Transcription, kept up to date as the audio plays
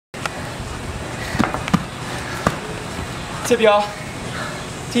What's up,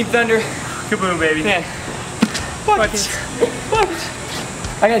 y'all? Team Thunder. Kaboom, baby. Man. What?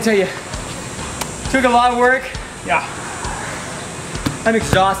 I gotta tell you, took a lot of work. Yeah. I'm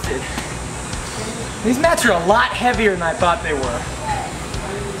exhausted. These mats are a lot heavier than I thought they were.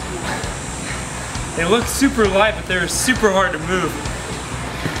 They look super light, but they're super hard to move.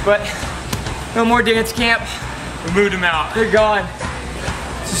 But no more dance camp. We moved them out. They're gone.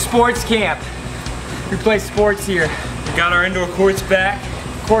 It's a sports camp. We play sports here. We got our indoor courts back.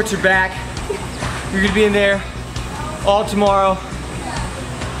 Courts are back. You're gonna be in there all tomorrow.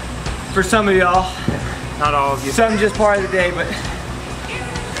 For some of y'all. Not all of you. Some just part of the day, but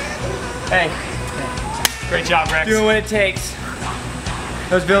hey, Great job, Rex. doing what it takes.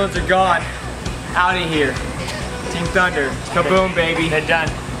 Those villains are gone. Out of here. Team Thunder. Kaboom, baby. They're done.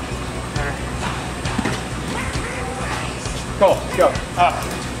 Cool, go.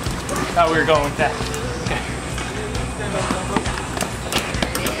 Thought we were going with that.